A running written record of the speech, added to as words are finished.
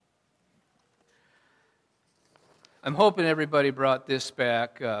I'm hoping everybody brought this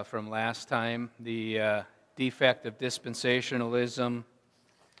back from last time, the Defect of Dispensationalism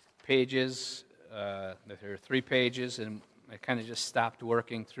pages. There are 3 pages, and I kind of just stopped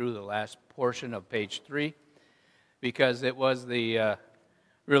working through the last portion of page 3 because it was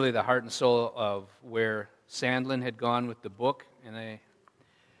really the heart and soul of where Sandlin had gone with the book, and I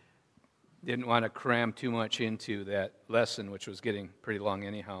didn't want to cram too much into that lesson, which was getting pretty long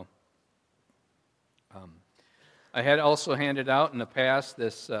anyhow. I had also handed out in the past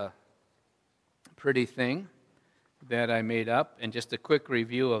this pretty thing that I made up, and just a quick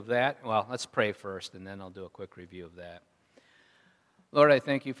review of that. Well, let's pray first, and then I'll do a quick review of that. Lord, I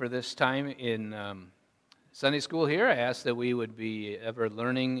thank you for this time in Sunday school here. I ask that we would be ever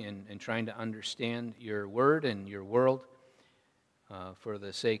learning and trying to understand your word and your world for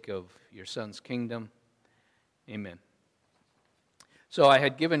the sake of your Son's kingdom. Amen. So I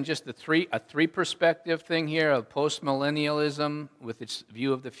had given just a three perspective thing here of postmillennialism with its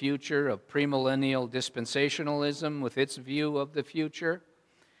view of the future, of premillennial dispensationalism with its view of the future,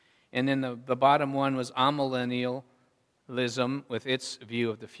 and then the bottom one was amillennialism with its view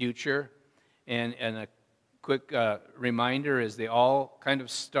of the future. And a quick reminder is they all kind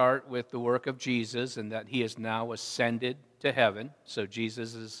of start with the work of Jesus and that he is now ascended to heaven. So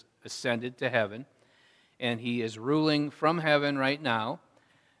Jesus is ascended to heaven, and he is ruling from heaven right now.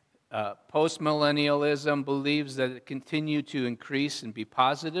 Postmillennialism believes that it continue to increase and be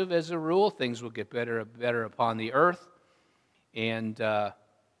positive as a rule. Things will get better and better upon the earth, and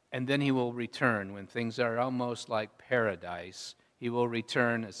then he will return when things are almost like paradise. He will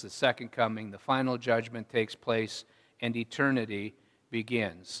return as the second coming, the final judgment takes place, and eternity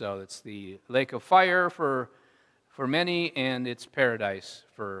begins. So it's the lake of fire for many, and it's paradise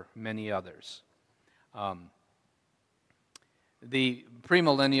for many others. The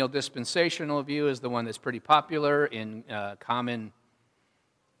premillennial dispensational view is the one that's pretty popular in common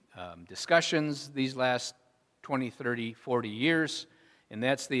discussions these last 20, 30, 40 years, and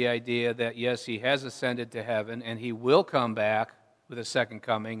that's the idea that, yes, he has ascended to heaven, and he will come back with a second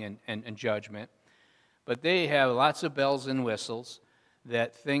coming and judgment, but they have lots of bells and whistles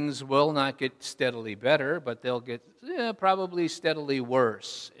that things will not get steadily better, but they'll get probably steadily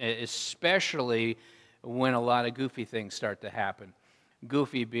worse, especially when a lot of goofy things start to happen.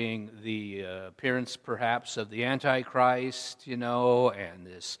 Goofy being the appearance, perhaps, of the Antichrist, and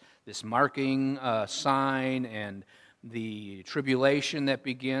this marking sign, and the tribulation that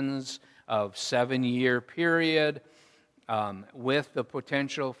begins of 7-year period, with the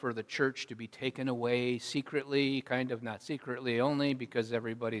potential for the church to be taken away secretly, kind of not secretly only, because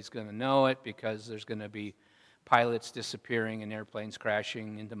everybody's going to know it, because there's going to be pilots disappearing and airplanes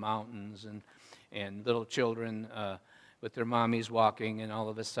crashing into mountains, and little children with their mommies walking, and all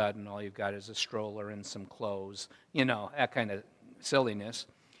of a sudden all you've got is a stroller and some clothes, that kind of silliness.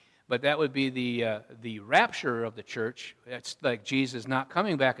 But that would be the rapture of the church. It's like Jesus not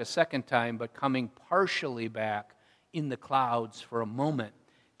coming back a second time, but coming partially back in the clouds for a moment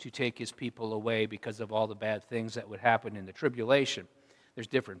to take his people away because of all the bad things that would happen in the tribulation. There's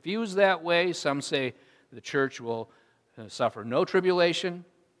different views that way. Some say the church will suffer no tribulation.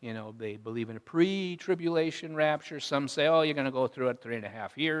 They believe in a pre-tribulation rapture. Some say, you're going to go through it 3.5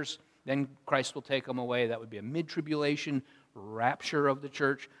 years. Then Christ will take them away. That would be a mid-tribulation rapture of the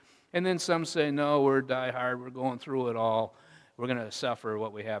church. And then some say, no, we're die-hard. We're going through it all. We're going to suffer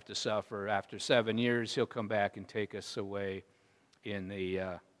what we have to suffer. After 7 years, he'll come back and take us away in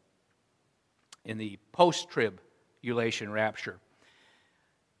the post-tribulation rapture.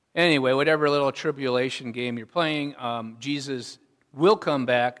 Anyway, whatever little tribulation game you're playing, Jesus will come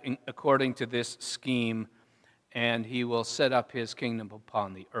back according to this scheme, and he will set up his kingdom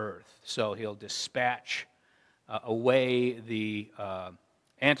upon the earth. So he'll dispatch away the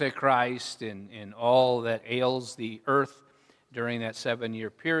Antichrist and all that ails the earth during that 7-year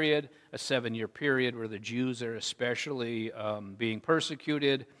period, a 7-year period where the Jews are especially being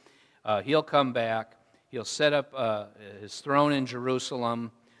persecuted. He'll come back. He'll set up his throne in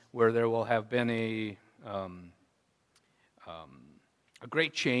Jerusalem, where there will have been a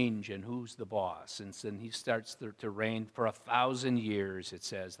great change in who's the boss. And then he starts to reign for 1,000 years, it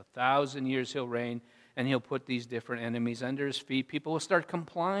says. 1,000 years he'll reign, and he'll put these different enemies under his feet. People will start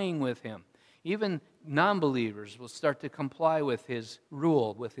complying with him. Even non-believers will start to comply with his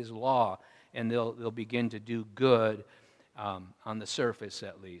rule, with his law, and they'll begin to do good on the surface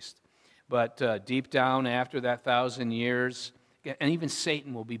at least. But deep down after that 1,000 years, and even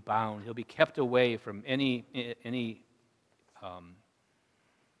Satan will be bound. He'll be kept away from any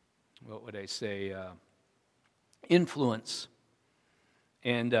influence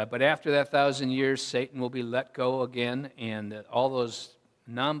But after that 1,000 years, Satan will be let go again, and all those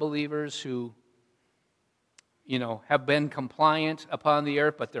non-believers who, have been compliant upon the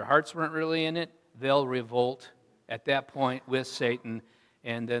earth, but their hearts weren't really in it, they'll revolt at that point with Satan,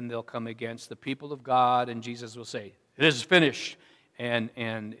 and then they'll come against the people of God, and Jesus will say, "It is finished,"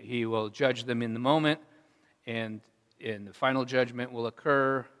 and he will judge them in the moment, and the final judgment will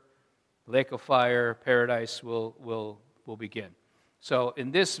occur. Lake of fire, paradise will begin. So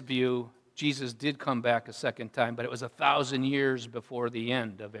in this view, Jesus did come back a second time, but it was 1,000 years before the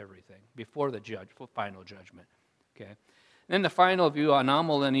end of everything, before the final judgment. Okay. And then the final view, a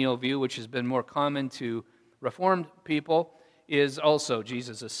non-millennial view, which has been more common to Reformed people, is also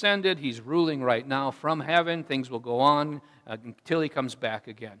Jesus ascended. He's ruling right now from heaven. Things will go on until he comes back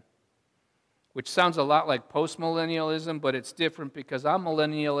again, which sounds a lot like postmillennialism, but it's different because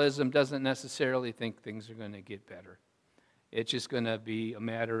amillennialism doesn't necessarily think things are going to get better. It's just going to be a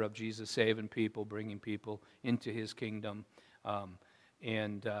matter of Jesus saving people, bringing people into his kingdom.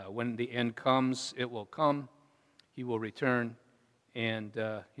 And when the end comes, it will come. He will return, and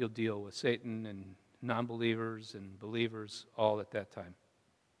he'll deal with Satan and non-believers and believers all at that time.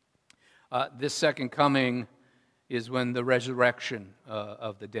 This second coming is when the resurrection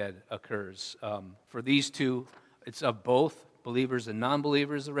of the dead occurs. For these two, it's of both believers and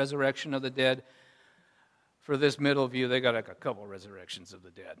non-believers, the resurrection of the dead. For this middle view, they got like a couple resurrections of the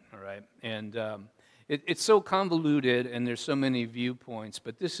dead, all right? And it's so convoluted, and there's so many viewpoints,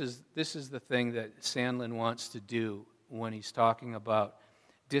 but this is the thing that Sandlin wants to do when he's talking about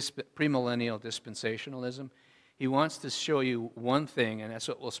premillennial dispensationalism. He wants to show you one thing, and that's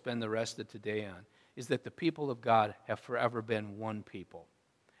what we'll spend the rest of today on, is that the people of God have forever been one people.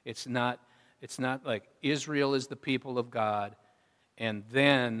 It's not like Israel is the people of God, and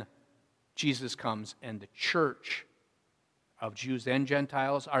then Jesus comes and the church of Jews and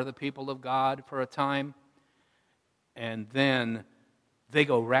Gentiles are the people of God for a time, and then they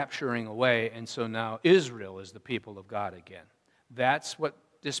go rapturing away, and so now Israel is the people of God again. That's what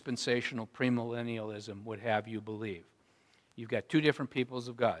dispensational premillennialism would have you believe. You've got two different peoples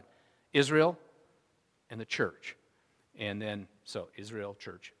of God, Israel and the church. And then, so Israel,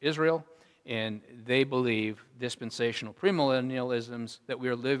 church, Israel, and they believe, dispensational premillennialisms, that we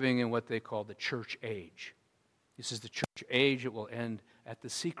are living in what they call the church age. This is the church age. It will end at the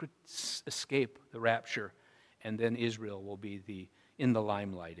secret escape, the rapture, and then Israel will be in the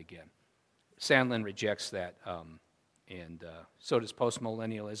limelight again. Sandlin rejects that, and so does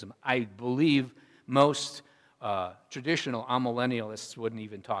postmillennialism. I believe most traditional amillennialists wouldn't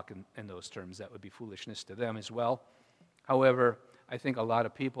even talk in those terms. That would be foolishness to them as well. However, I think a lot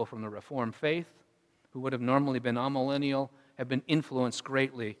of people from the Reformed faith who would have normally been amillennial have been influenced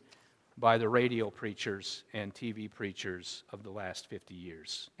greatly by the radio preachers and TV preachers of the last 50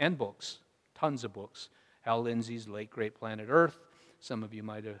 years. And books, tons of books. Hal Lindsey's late great Planet Earth. Some of you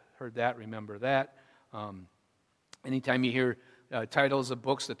might have heard that, remember that. Anytime you hear titles of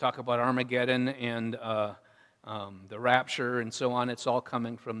books that talk about Armageddon and the rapture and so on, it's all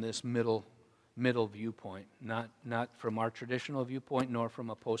coming from this middle viewpoint, not from our traditional viewpoint, nor from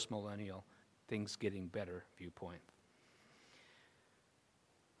a postmillennial, things getting better viewpoint.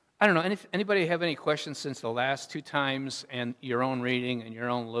 I don't know, anybody have any questions since the last two times and your own reading and your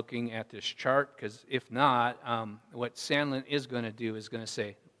own looking at this chart? Because if not, what Sandlin is going to do is going to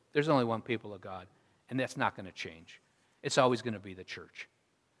say, there's only one people of God, and that's not going to change. It's always going to be the church.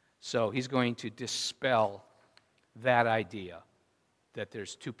 So he's going to dispel that idea that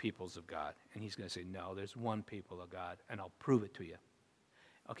there's two peoples of God. And he's going to say, no, there's one people of God, and I'll prove it to you.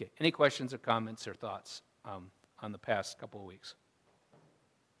 Okay, any questions or comments or thoughts on the past couple of weeks?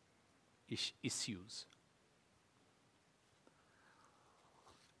 Issues.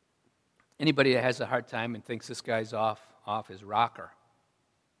 Anybody that has a hard time and thinks this guy's off his rocker,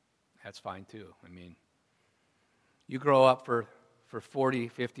 that's fine too. I mean, you grow up for 40,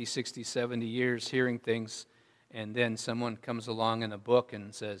 50, 60, 70 years hearing things, and then someone comes along in a book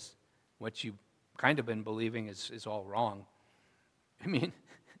and says, what you've kind of been believing is all wrong. I mean,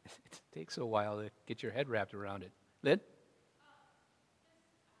 it takes a while to get your head wrapped around it. Lynn?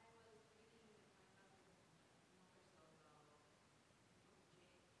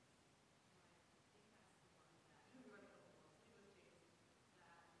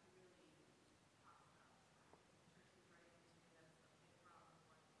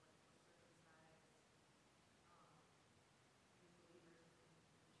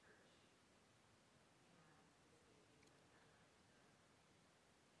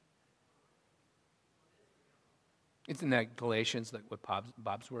 Isn't that Galatians, like what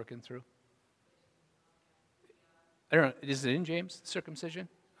Bob's working through? I don't know, is it in James, circumcision?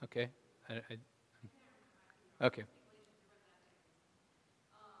 Okay. Okay.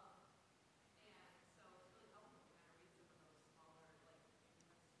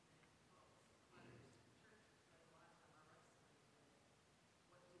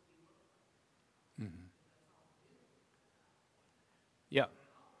 Mhm. Yeah.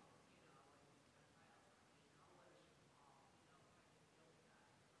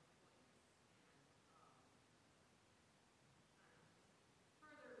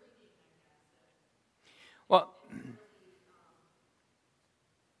 Well,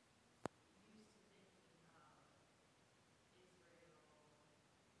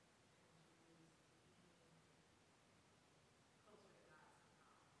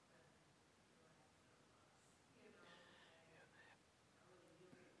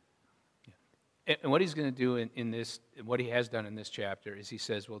 and what he's going to do in this, what he has done in this chapter, is he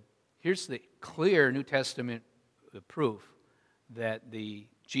says, well, here's the clear New Testament proof that the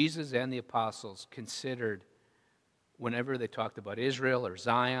Jesus and the apostles considered, whenever they talked about Israel or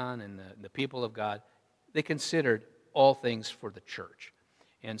Zion and the people of God, they considered all things for the church.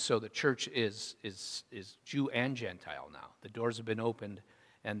 And so the church is Jew and Gentile now. The doors have been opened,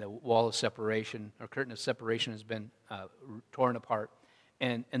 and the wall of separation, or curtain of separation, has been torn apart.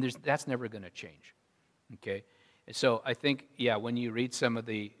 And that's never going to change, okay? And so I think, yeah, when you read some of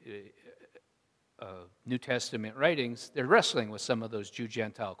the New Testament writings, they're wrestling with some of those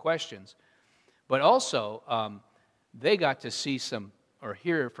Jew-Gentile questions. But also, they got to see some, or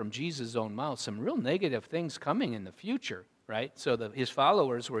hear from Jesus' own mouth, some real negative things coming in the future, right? So his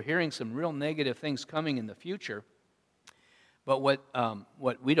followers were hearing some real negative things coming in the future. But what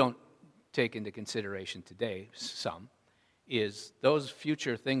we don't take into consideration today, some, is those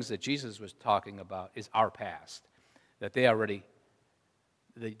future things that Jesus was talking about is our past. That they already,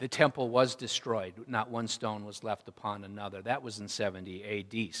 the temple was destroyed. Not one stone was left upon another. That was in 70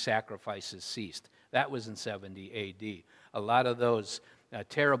 A.D. Sacrifices ceased. That was in 70 A.D. A lot of those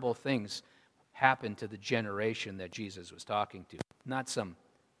terrible things happened to the generation that Jesus was talking to, not some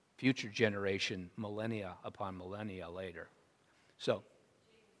future generation millennia upon millennia later. So,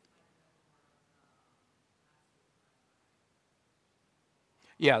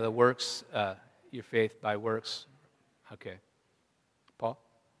 yeah, the works, your faith by works. Okay. Paul?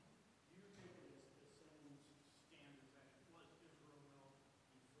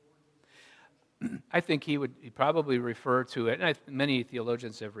 I think he'd probably refer to it, and many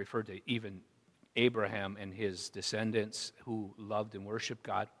theologians have referred to even Abraham and his descendants who loved and worshiped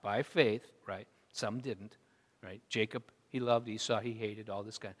God by faith, right? Some didn't, right? Jacob, he loved, Esau, he hated, all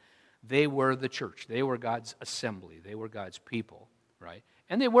this kind. They were the church. They were God's assembly. They were God's people, right?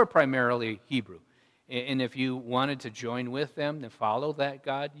 And they were primarily Hebrew. And if you wanted to join with them and follow that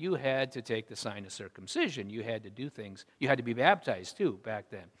God, you had to take the sign of circumcision. You had to do things. You had to be baptized, too, back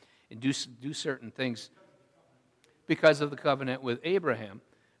then, and do certain things because of the covenant with Abraham.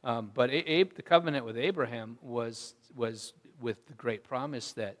 But the covenant with Abraham was with the great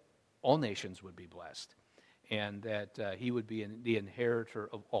promise that all nations would be blessed, and that he would be the inheritor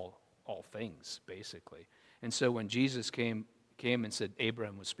of all things, basically. And so when Jesus came and said,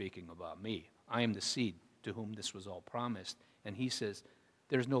 Abraham was speaking about me. I am the seed to whom this was all promised. And he says,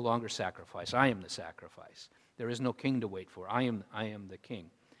 there's no longer sacrifice. I am the sacrifice. There is no king to wait for. I am the king.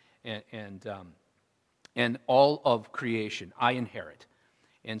 And all of creation I inherit.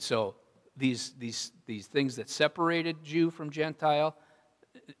 And so these things that separated Jew from Gentile,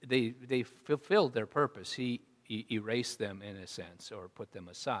 they fulfilled their purpose. He erased them in a sense, or put them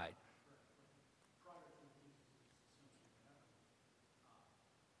aside.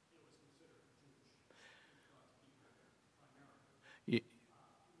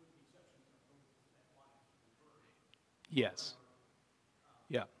 Yes.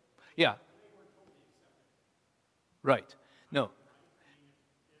 Yeah. Yeah. Right. No.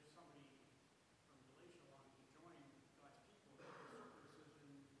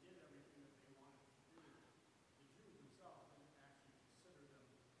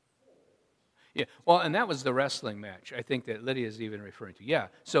 Yeah. Well, and that was the wrestling match, I think, that Lydia is even referring to. Yeah.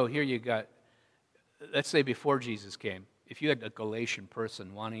 So here you got, let's say before Jesus came, if you had a Galatian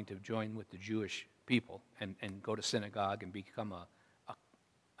person wanting to join with the Jewish people and go to synagogue and become a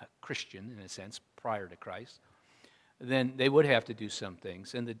Christian, in a sense, prior to Christ, then they would have to do some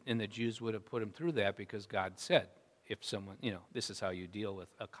things. And the Jews would have put them through that because God said, if someone, this is how you deal with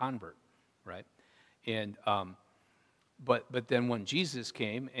a convert, right? And but then when Jesus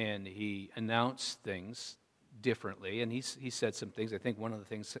came and he announced things differently, and he said some things. I think one of the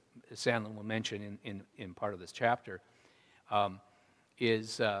things Sandlin will mention in part of this chapter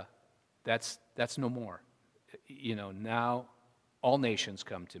is that's no more. now all nations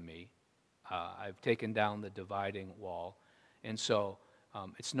come to me. I've taken down the dividing wall. And so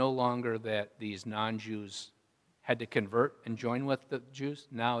it's no longer that these non-Jews had to convert and join with the Jews.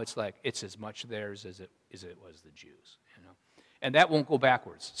 Now it's like it's as much theirs as it was the Jews. And that won't go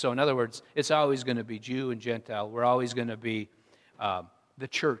backwards. So in other words, it's always going to be Jew and Gentile. We're always going to be the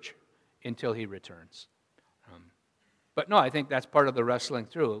church until he returns. But no, I think that's part of the wrestling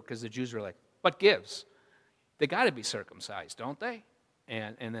through, because the Jews were like, what gives? They got to be circumcised, don't they?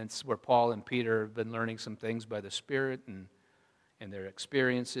 And that's where Paul and Peter have been learning some things by the Spirit and their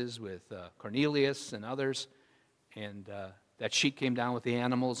experiences with Cornelius and others. And that sheet came down with the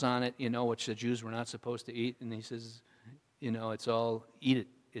animals on it, which the Jews were not supposed to eat. And he says, it's all, eat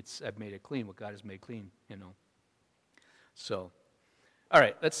it. I've made it clean, what God has made clean, So, all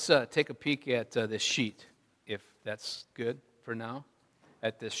right, let's take a peek at this sheet, if that's good for now,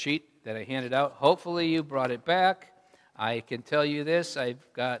 at this sheet that I handed out. Hopefully you brought it back. I can tell you this, I've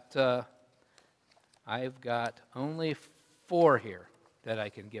got only 4 here that I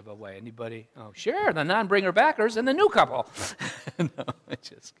can give away. Anybody? Oh, sure, the non-bringer backers and the new couple. No, I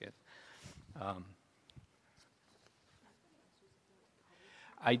just kidding.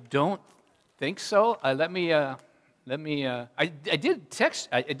 I don't think so. I did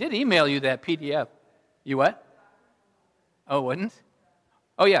email you that PDF. You what? Oh, wouldn't?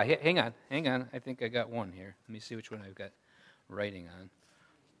 Oh, yeah, hang on. I think I got one here. Let me see which one I've got writing on.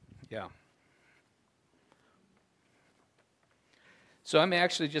 Yeah. So I'm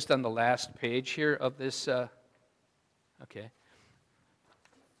actually just on the last page here of this. Okay.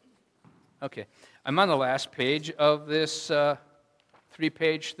 I'm on the last page of this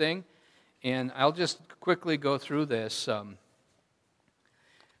 3-page thing, and I'll just quickly go through this. The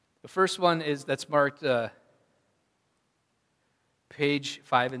first one that's marked page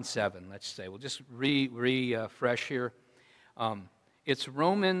 5 and 7, let's say. We'll just refresh here. It's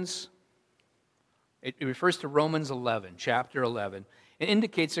Romans, it refers to Romans 11, chapter 11. It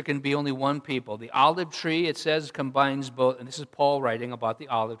indicates there can be only one people. The olive tree, it says, combines both, and this is Paul writing about the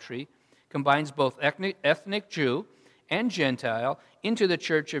olive tree, combines both ethnic Jew and Gentile into the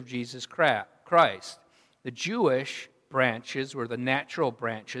church of Jesus Christ. The Jewish branches were the natural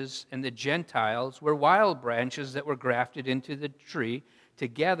branches, and the Gentiles were wild branches that were grafted into the tree.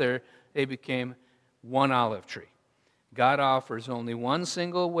 Together, they became one olive tree. God offers only one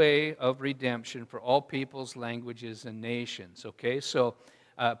single way of redemption for all peoples, languages, and nations. Okay, so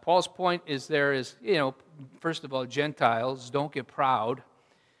Paul's point is first of all, Gentiles, don't get proud,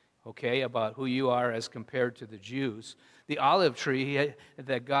 okay, about who you are as compared to the Jews. The olive tree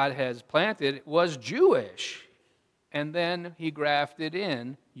that God has planted was Jewish. And then he grafted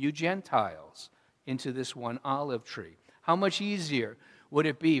in you Gentiles into this one olive tree. How much easier would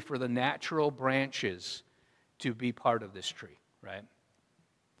it be for the natural branches to be part of this tree, right?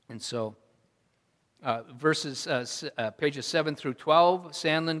 And so pages 7 through 12,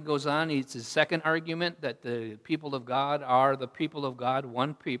 Sandlin goes on. It's his second argument that the people of God are the people of God,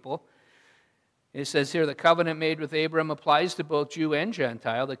 one people. It says here, the covenant made with Abraham applies to both Jew and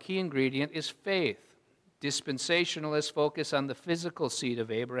Gentile. The key ingredient is faith. Dispensationalists focus on the physical seed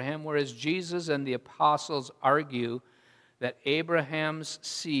of Abraham, whereas Jesus and the apostles argue that Abraham's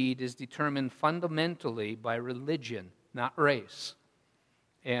seed is determined fundamentally by religion, not race.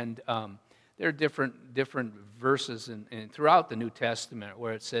 And there are different verses throughout the New Testament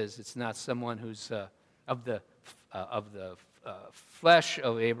where it says it's not someone who's of the flesh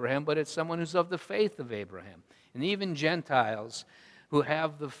of Abraham, but it's someone who's of the faith of Abraham. And even Gentiles who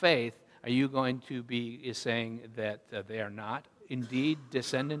have the faith, are you going to be saying that they are not indeed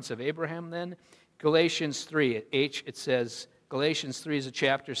descendants of Abraham then? Galatians 3, it says, Galatians 3 is a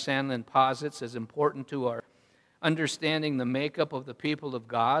chapter Sandlin posits as important to our understanding the makeup of the people of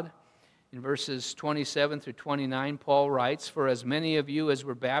God. In verses 27 through 29, Paul writes, for as many of you as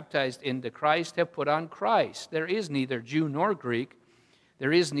were baptized into Christ have put on Christ. There is neither Jew nor Greek.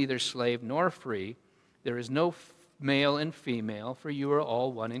 There is neither slave nor free. There is no male and female, for you are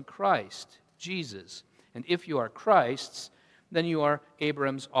all one in Christ, Jesus. And if you are Christ's, then you are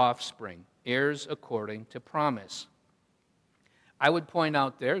Abraham's offspring, heirs according to promise. I would point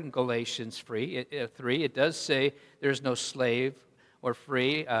out there in Galatians 3, it does say there's no slave or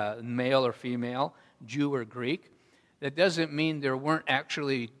free, male or female, Jew or Greek. That doesn't mean there weren't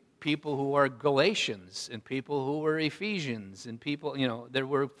actually people who are Galatians and people who were Ephesians and people, there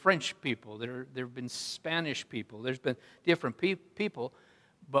were French people, there have been Spanish people, there's been different people,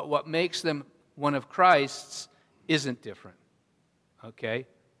 but what makes them one of Christ's isn't different, okay?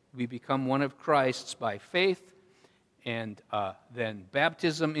 We become one of Christ's by faith and then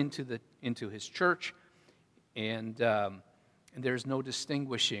baptism into his church, And there's no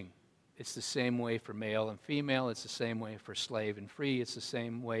distinguishing. It's the same way for male and female. It's the same way for slave and free. It's the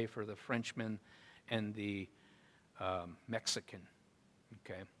same way for the Frenchman and the Mexican.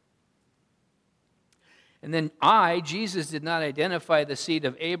 Okay. And then Jesus did not identify the seed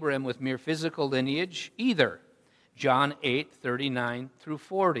of Abraham with mere physical lineage either. John 8:39 through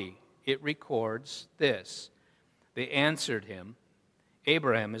 40, it records this. They answered him,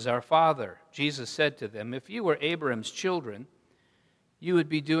 Abraham is our father. Jesus said to them, if you were Abraham's children, you would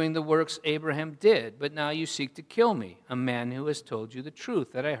be doing the works Abraham did, but now you seek to kill me, a man who has told you the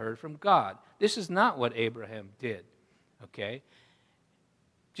truth that I heard from God. This is not what Abraham did, okay?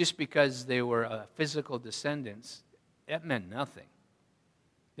 Just because they were physical descendants, that meant nothing.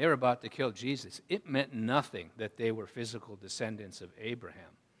 They were about to kill Jesus. It meant nothing that they were physical descendants of Abraham.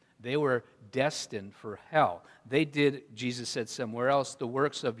 They were destined for hell. They did, Jesus said somewhere else, the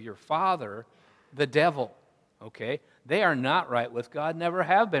works of your father, the devil, okay? They are not right with God, never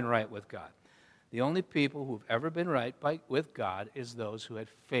have been right with God. The only people who've ever been right with God is those who had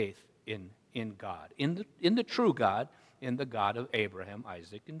faith in God, in the true God, in the God of Abraham,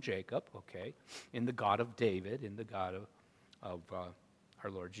 Isaac, and Jacob, okay? In the God of David, in the God of our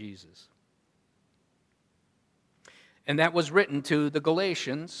Lord Jesus. And that was written to the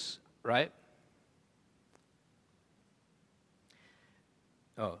Galatians, right?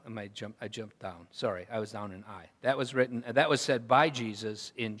 Oh, I jumped down. Sorry, I was down in I. That was said by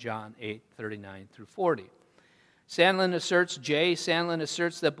Jesus in John 8:39 through 40. Sandlin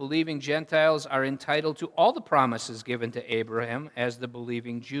asserts that believing Gentiles are entitled to all the promises given to Abraham, as the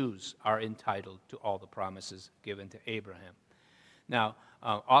believing Jews are entitled to all the promises given to Abraham. Now,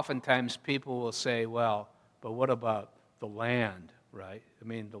 oftentimes people will say, well, but what about the land, right? I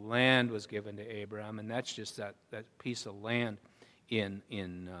mean, the land was given to Abraham, and that's just that piece of land in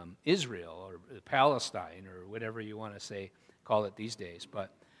Israel or Palestine or whatever you want to call it these days.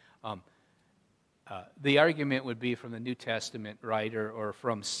 But the argument would be from the New Testament writer or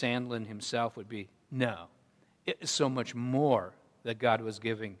from Sandlin himself would be, no, it is so much more that God was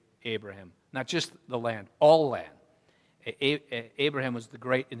giving Abraham. Not just the land, all land. Abraham was the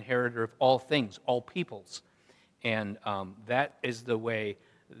great inheritor of all things, all peoples. And that is the way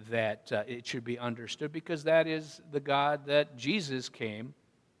that it should be understood, because that is the God that Jesus came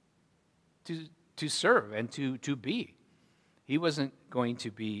to serve and to be. He wasn't going to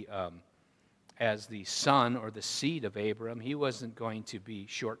be as the son or the seed of Abraham. He wasn't going to be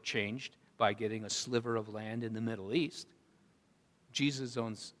shortchanged by getting a sliver of land in the Middle East. Jesus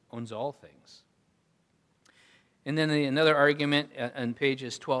owns all things. And then another argument on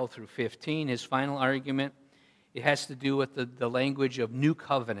pages 12 through 15, his final argument, it has to do with the language of new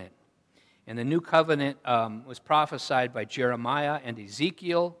covenant. And the new covenant was prophesied by Jeremiah and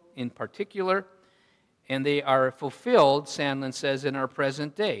Ezekiel in particular, and they are fulfilled, Sandlin says, in our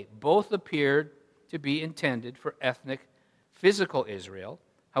present day. Both appeared to be intended for ethnic, physical Israel.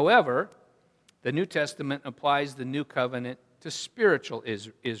 However, the New Testament applies the new covenant to spiritual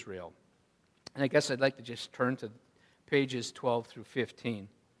Israel. And I guess I'd like to just turn to pages 12 through 15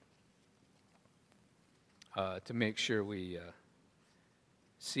 to make sure we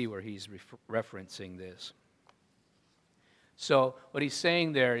see where he's referencing this. So what he's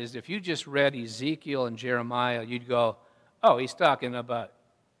saying there is, if you just read Ezekiel and Jeremiah, you'd go, oh, he's talking about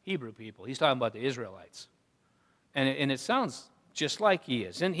Hebrew people. He's talking about the Israelites. And it sounds just like he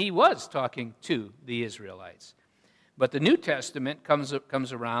is. And he was talking to the Israelites. But the New Testament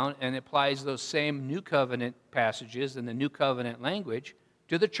comes around and applies those same New Covenant passages and the New Covenant language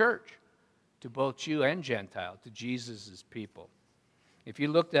to the church, to both Jew and Gentile, to Jesus' people. If you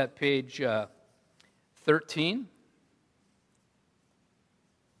looked at page 13,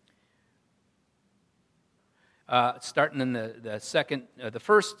 starting in the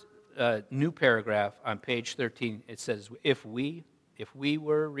first new paragraph on page 13, it says, if we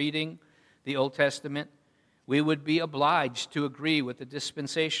were reading the Old Testament, we would be obliged to agree with the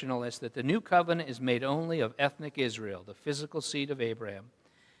dispensationalists that the new covenant is made only of ethnic Israel, the physical seed of Abraham,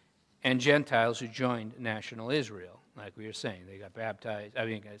 and Gentiles who joined national Israel. Like we were saying, they got baptized,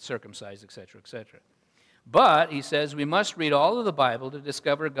 got circumcised, etc., etc. But, he says, we must read all of the Bible to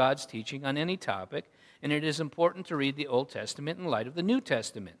discover God's teaching on any topic, and it is important to read the Old Testament in light of the New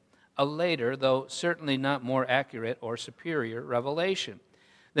Testament, a later, though certainly not more accurate or superior revelation.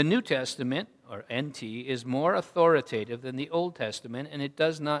 The New Testament, or NT, is more authoritative than the Old Testament, and it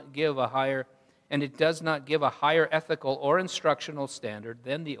does not give a higher ethical or instructional standard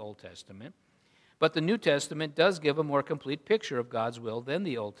than the Old Testament. But the New Testament does give a more complete picture of God's will than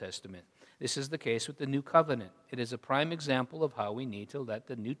the Old Testament. This is the case with the New Covenant. It is a prime example of how we need to let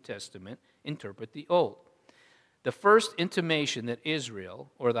the New Testament interpret the Old. The first intimation that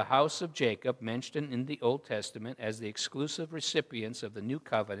Israel, or the house of Jacob, mentioned in the Old Testament as the exclusive recipients of the new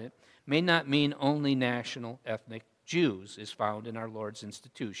covenant, may not mean only national ethnic Jews, is found in our Lord's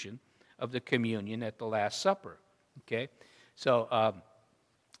institution of the communion at the Last Supper. Okay? So,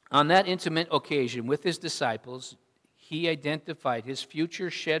 on that intimate occasion with his disciples, he identified his future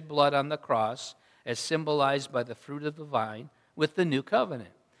shed blood on the cross as symbolized by the fruit of the vine with the new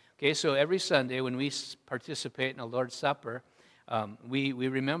covenant. Okay, so every Sunday when we participate in the Lord's Supper, we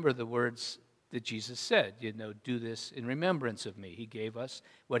remember the words that Jesus said, do this in remembrance of me. He gave us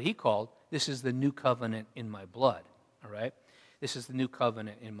what he called, this is the new covenant in my blood, all right? This is the new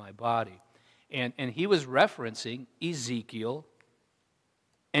covenant in my body. And he was referencing Ezekiel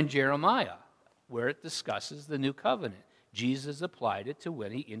and Jeremiah, where it discusses the new covenant. Jesus applied it to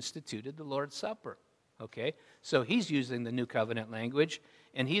when he instituted the Lord's Supper. Okay? So he's using the new covenant language,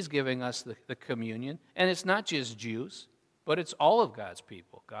 and he's giving us the communion. And it's not just Jews, but it's all of God's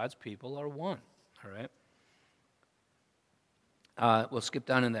people. God's people are one. All right? We'll skip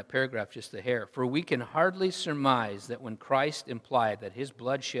down in that paragraph just a hair. For we can hardly surmise that when Christ implied that his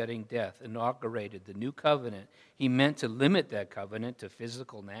blood-shedding death inaugurated the new covenant, he meant to limit that covenant to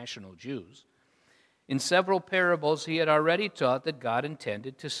physical national Jews. In several parables, he had already taught that God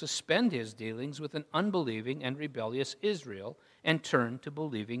intended to suspend his dealings with an unbelieving and rebellious Israel and turn to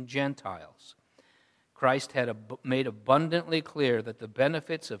believing Gentiles. Christ had made abundantly clear that the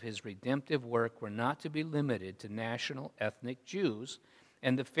benefits of his redemptive work were not to be limited to national ethnic Jews,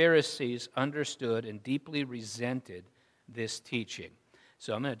 and the Pharisees understood and deeply resented this teaching.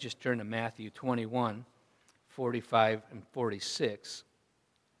 So I'm going to just turn to Matthew 21, 45 and 46.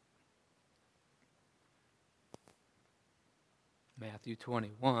 Matthew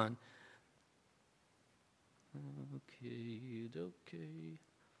 21. Okay.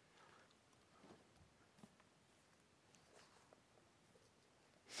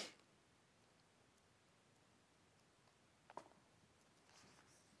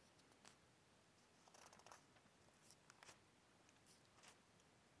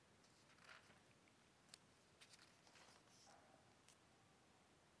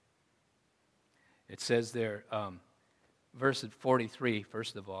 It says there, verse 43,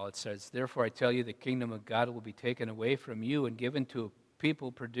 first of all, it says, "Therefore I tell you, the kingdom of God will be taken away from you and given to a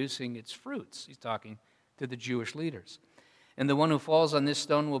people producing its fruits." He's talking to the Jewish leaders. "And the one who falls on this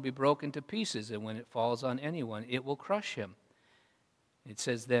stone will be broken to pieces, and when it falls on anyone, it will crush him." It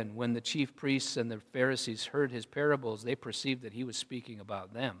says then, when the chief priests and the Pharisees heard his parables, they perceived that he was speaking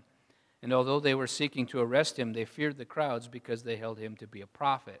about them. And although they were seeking to arrest him, they feared the crowds because they held him to be a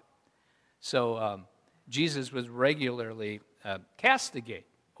prophet. So Jesus was regularly castigate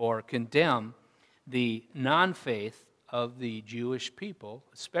or condemn the non-faith of the Jewish people,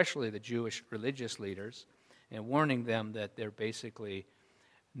 especially the Jewish religious leaders, and warning them that they're basically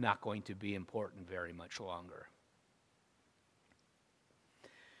not going to be important very much longer.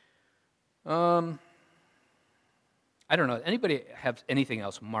 I don't know. Anybody have anything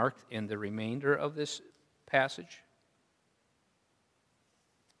else marked in the remainder of this passage?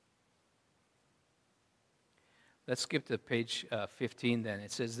 Let's skip to page 15 then.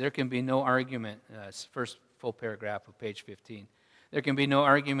 It says, there can be no argument, first full paragraph of page 15. There can be no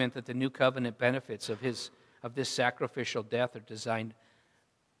argument that the new covenant benefits of this sacrificial death are designed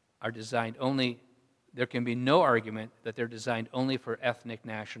only. There can be no argument that they're designed only for ethnic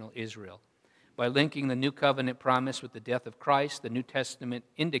national Israel. By linking the new covenant promise with the death of Christ, the New Testament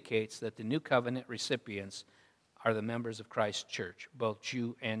indicates that the new covenant recipients are the members of Christ's church, both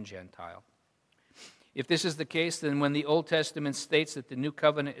Jew and Gentile. If this is the case, then when the Old Testament states that the new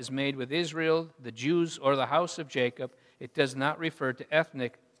covenant is made with Israel, the Jews, or the house of Jacob, it does not refer to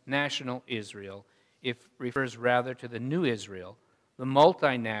ethnic national Israel. It refers rather to the new Israel, the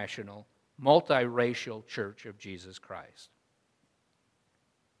multinational, multiracial church of Jesus Christ.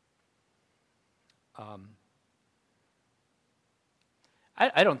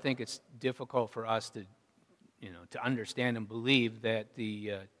 I don't think it's difficult for us to understand and believe that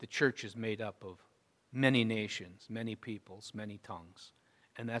the church is made up of many nations, many peoples, many tongues,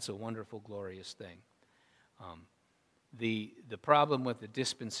 and that's a wonderful, glorious thing. The problem with the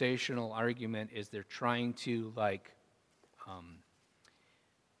dispensational argument is they're trying to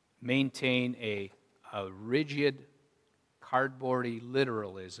maintain a rigid, cardboardy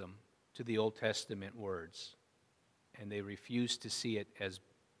literalism to the Old Testament words, and they refuse to see it as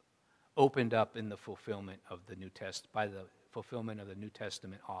opened up in the fulfillment of the New Testament, by the fulfillment of the New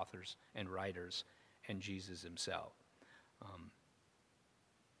Testament authors and writers and Jesus himself.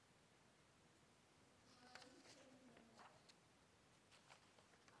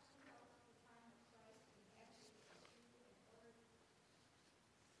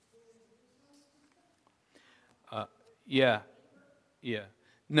 Yeah, yeah.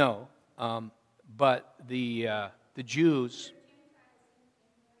 No, but the Jews,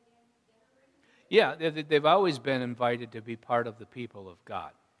 yeah, they've always been invited to be part of the people of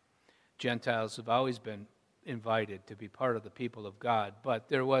God. Gentiles have always been invited to be part of the people of God, but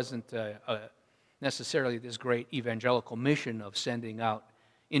there wasn't necessarily this great evangelical mission of sending out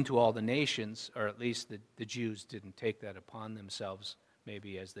into all the nations, or at least the Jews didn't take that upon themselves,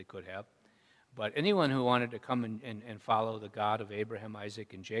 maybe as they could have. But anyone who wanted to come and follow the God of Abraham,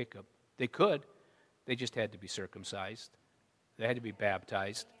 Isaac, and Jacob, they could. They just had to be circumcised. They had to be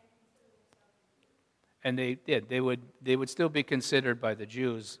baptized. And they did. They would still be considered by the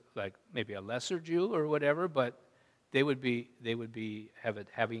Jews like maybe a lesser Jew or whatever, but they would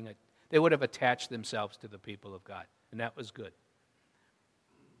have attached themselves to the people of God, and that was good.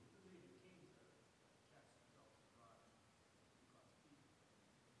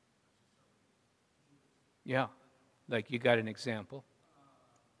 Yeah, like you got an example.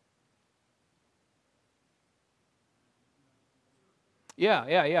 Yeah,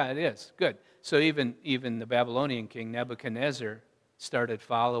 it is. Good. So even the Babylonian king Nebuchadnezzar started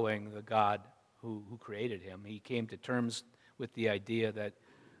following the God who created him. He came to terms with the idea that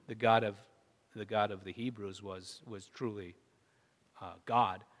the God of the Hebrews was truly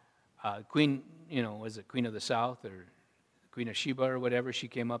God. Queen, was it Queen of the South or Queen of Sheba or whatever? She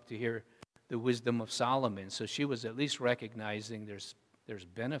came up to hear the wisdom of Solomon. So she was at least recognizing there's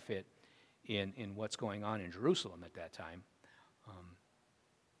benefit in what's going on in Jerusalem at that time.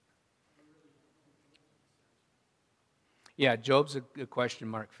 Yeah, Job's a question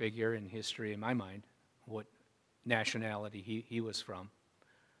mark figure in history in my mind, what nationality he was from.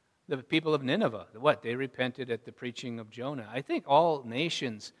 The people of Nineveh, they repented at the preaching of Jonah. I think all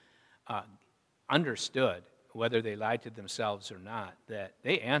nations understood, whether they lied to themselves or not, that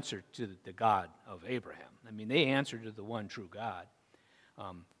they answered to the God of Abraham. I mean, they answered to the one true God.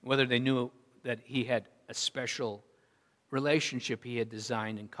 Whether they knew that he had a special relationship he had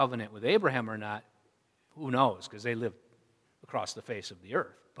designed in covenant with Abraham or not, who knows, because they lived across the face of the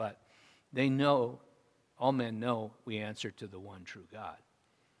earth. But they know, all men know, we answer to the one true God.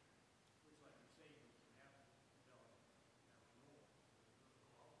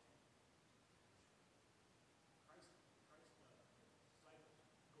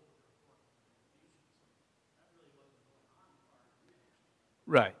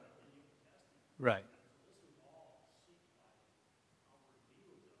 Right. Right.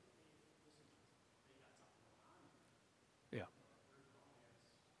 Yeah.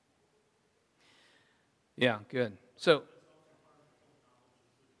 Yeah, good. So,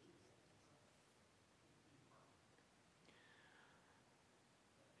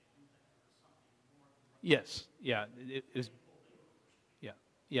 yes, yeah, it was,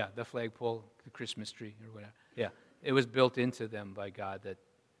 yeah, the flagpole, the Christmas tree, or whatever. Yeah, it was built into them by God that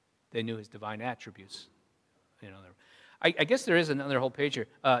they knew his divine attributes. I guess there is another whole page here.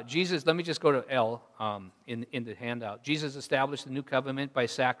 Jesus, let me just go to L in the handout. Jesus established the new covenant by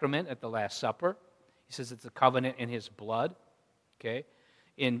sacrament at the Last Supper. He says it's a covenant in his blood. Okay,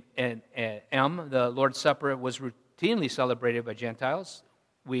 in M, the Lord's Supper was routinely celebrated by Gentiles,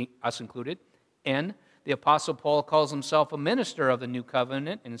 us included. N, the Apostle Paul calls himself a minister of the new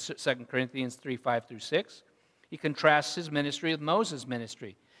covenant in 2 Corinthians 3:5-6. He contrasts his ministry with Moses'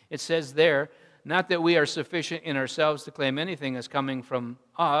 ministry. It says there, not that we are sufficient in ourselves to claim anything as coming from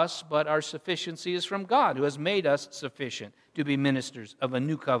us, but our sufficiency is from God, who has made us sufficient to be ministers of a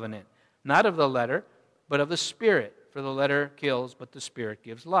new covenant, not of the letter, but of the Spirit. For the letter kills, but the Spirit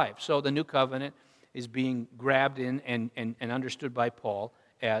gives life. So the new covenant is being grabbed in and understood by Paul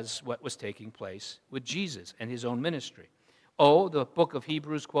as what was taking place with Jesus and his own ministry. O, the book of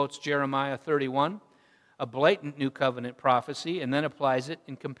Hebrews quotes Jeremiah 31, a blatant new covenant prophecy, and then applies it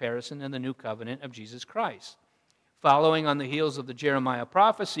in comparison in the new covenant of Jesus Christ. Following on the heels of the Jeremiah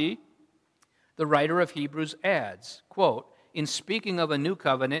prophecy, the writer of Hebrews adds, quote, in speaking of a new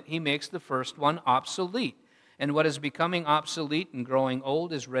covenant, he makes the first one obsolete, and what is becoming obsolete and growing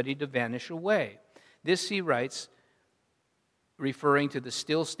old is ready to vanish away. This, he writes, referring to the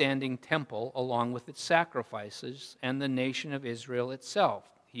still standing temple along with its sacrifices and the nation of Israel itself,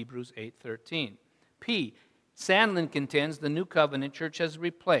 Hebrews 8:13. P, Sandlin contends the new covenant church has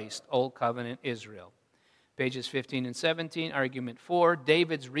replaced old covenant Israel. Pages 15 and 17, argument 4,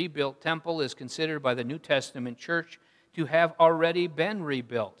 David's rebuilt temple is considered by the New Testament church to have already been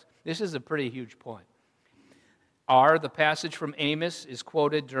rebuilt. This is a pretty huge point. R, the passage from Amos is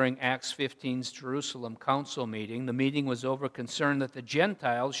quoted during Acts 15's Jerusalem council meeting. The meeting was over concern that the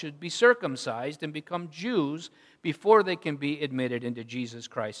Gentiles should be circumcised and become Jews before they can be admitted into Jesus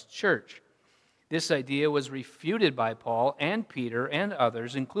Christ's church. This idea was refuted by Paul and Peter and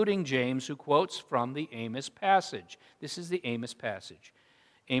others, including James, who quotes from the Amos passage. This is the Amos passage.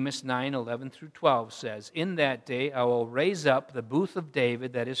 Amos 9:11 through 12 says, "In that day I will raise up the booth of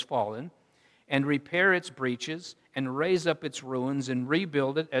David that is fallen, and repair its breaches, and raise up its ruins, and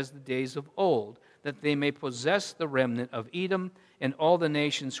rebuild it as the days of old, that they may possess the remnant of Edom, and all the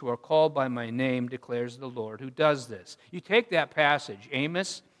nations who are called by my name, declares the Lord who does this." You take that passage,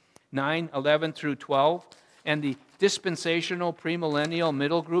 Amos 9:11 through 12, and the dispensational premillennial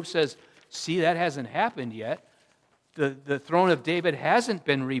middle group says, see, that hasn't happened yet. The throne of David hasn't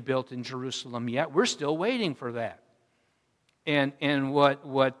been rebuilt in Jerusalem yet. We're still waiting for that. And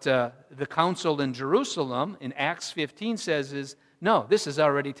what the council in Jerusalem in Acts 15 says is, no, this has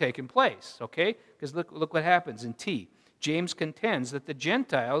already taken place, okay? Because look what happens in T. James contends that the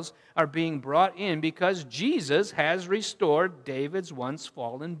Gentiles are being brought in because Jesus has restored David's once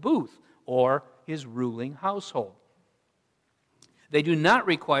fallen booth, or his ruling household. They do not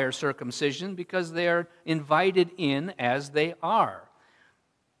require circumcision because they are invited in as they are.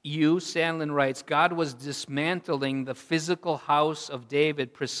 Sandlin writes, God was dismantling the physical house of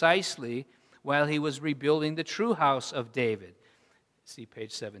David precisely while he was rebuilding the true house of David. See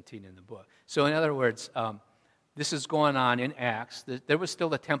page 17 in the book. So in other words, this is going on in Acts. There was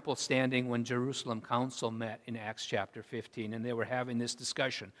still a temple standing when Jerusalem Council met in Acts chapter 15, and they were having this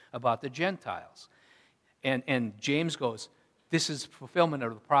discussion about the Gentiles. And James goes, this is fulfillment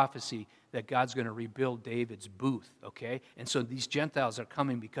of the prophecy that God's going to rebuild David's booth, okay? And so these Gentiles are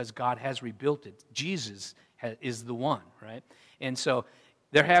coming because God has rebuilt it. Jesus is the one, right? And so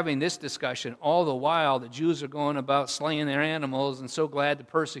they're having this discussion. All the while, the Jews are going about slaying their animals and so glad to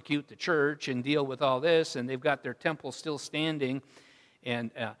persecute the church and deal with all this, and they've got their temple still standing.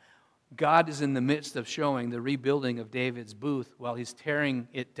 And God is in the midst of showing the rebuilding of David's booth while he's tearing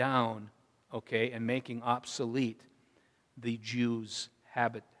it down, okay, and making obsolete the Jews'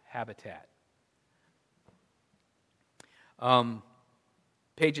 habitat.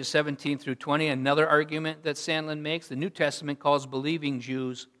 Pages 17 through 20, another argument that Sandlin makes, the New Testament calls believing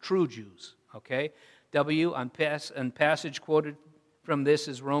Jews true Jews, okay? On passage quoted from this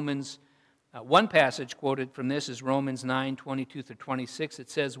is Romans, one passage quoted from this is Romans 9:22 through 26. It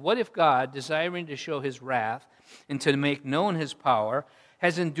says, "What if God, desiring to show his wrath and to make known his power,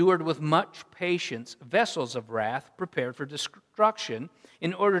 has endured with much patience vessels of wrath prepared for destruction,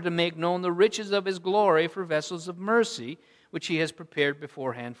 in order to make known the riches of his glory for vessels of mercy, which he has prepared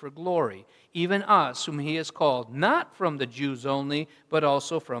beforehand for glory, even us whom he has called, not from the Jews only, but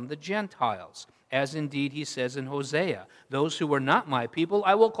also from the Gentiles. As indeed he says in Hosea, those who were not my people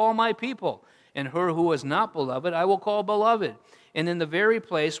I will call my people, and her who was not beloved I will call beloved. And in the very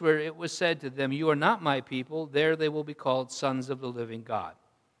place where it was said to them, you are not my people, there they will be called sons of the living God."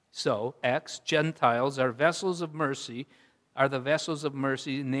 So, Gentiles are vessels of mercy, are the vessels of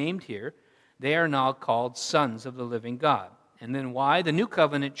mercy named here. They are now called sons of the living God. And then why? The New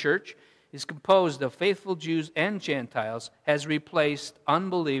Covenant Church is composed of faithful Jews and Gentiles, has replaced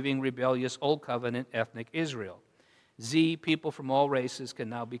unbelieving, rebellious, Old Covenant ethnic Israel. People from all races can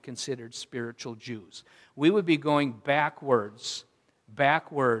now be considered spiritual Jews. We would be going backwards,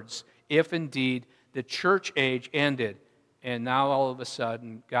 if indeed the church age ended, and now all of a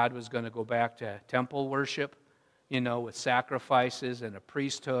sudden God was going to go back to temple worship, with sacrifices and a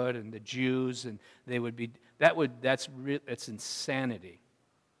priesthood and the Jews, and they would be, that's insanity.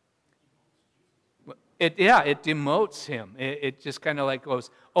 It demotes him. It just kind of like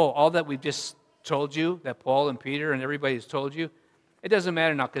goes, all that we've just told you, that Paul and Peter and everybody has told you, it doesn't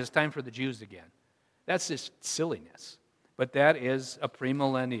matter now because it's time for the Jews again. That's just silliness. But that is a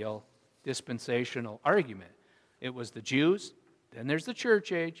premillennial dispensational argument. It was the Jews, then there's the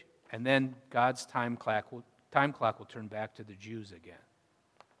church age, and then God's time clock will turn back to the Jews again.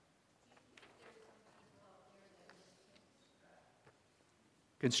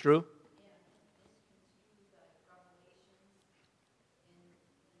 Construe?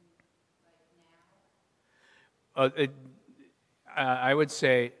 I would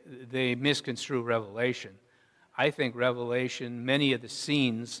say they misconstrue Revelation. I think Revelation, many of the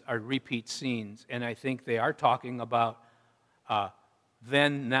scenes are repeat scenes, and I think they are talking about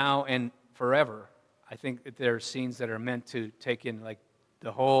then, now, and forever. I think that there are scenes that are meant to take in like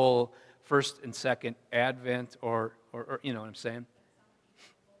the whole first and second Advent, or you know what I'm saying?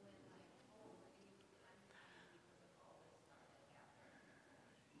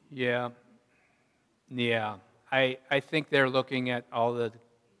 Yeah. I think they're looking at all the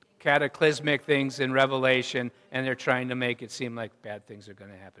cataclysmic things in Revelation, and they're trying to make it seem like bad things are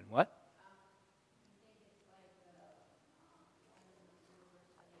going to happen. What?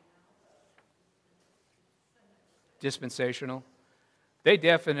 dispensational, they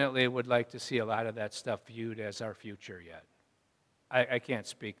definitely would like to see a lot of that stuff viewed as our future yet. I can't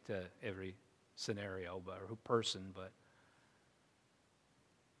speak to every scenario or person, but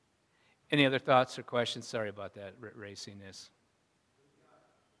any other thoughts or questions? Sorry about that raciness.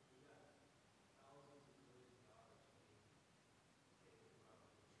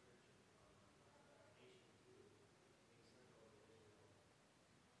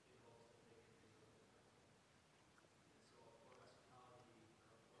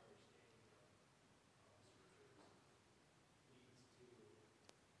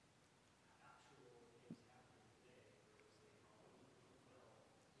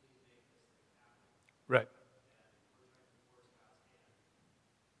 Right.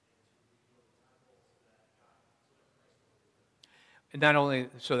 And not only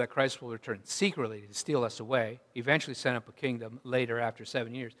so that Christ will return secretly to steal us away, eventually set up a kingdom later after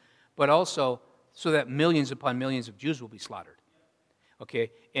 7 years, but also so that millions upon millions of Jews will be slaughtered.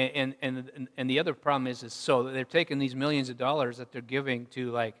 Okay, and the other problem is so they're taking these millions of dollars that they're giving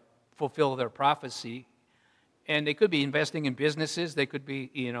to like fulfill their prophecy, and they could be investing in businesses. They could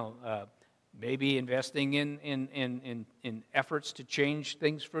be maybe investing in efforts to change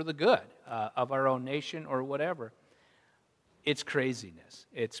things for the good of our own nation or whatever. It's craziness.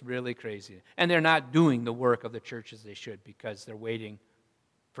 It's really crazy. And they're not doing the work of the church as they should because they're waiting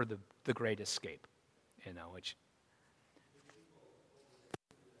for the great escape, which...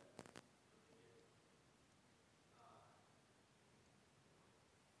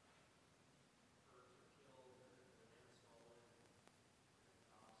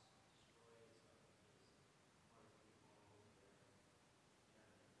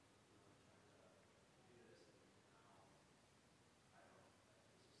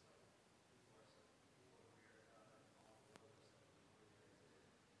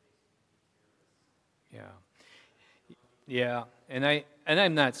 Yeah. Yeah, and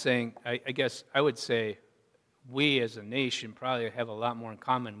I'm not saying, I guess I would say we as a nation probably have a lot more in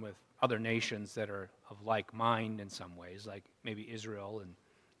common with other nations that are of like mind in some ways, like maybe Israel and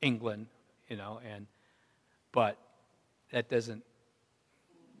England, but that doesn't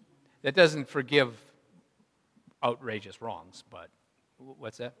forgive outrageous wrongs, but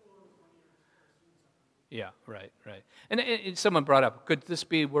what's that? Yeah, right. And someone brought up, could this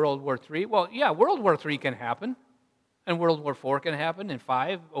be World War III? Well, yeah, World War III can happen, and World War IV can happen, and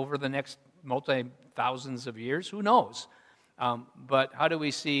 5 over the next multi-thousands of years. Who knows? But how do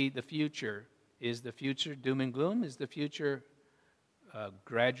we see the future? Is the future doom and gloom? Is the future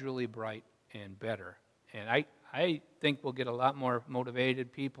gradually bright and better? And I think we'll get a lot more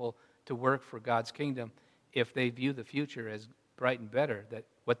motivated people to work for God's kingdom if they view the future as bright and better, that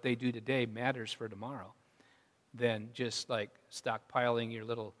what they do today matters for tomorrow, than just like stockpiling your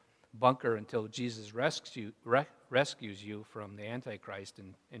little bunker until Jesus rescues you from the Antichrist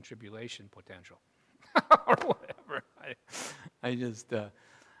and tribulation potential, or whatever.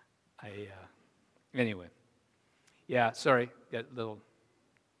 Anyway. Yeah, sorry, got a little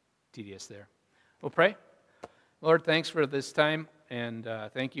tedious there. We'll pray. Lord, thanks for this time, and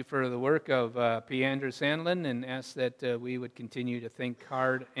thank you for the work of P. Andrew Sandlin, and ask that we would continue to think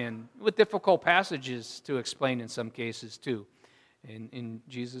hard and with difficult passages to explain in some cases too. In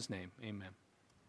Jesus' name, amen.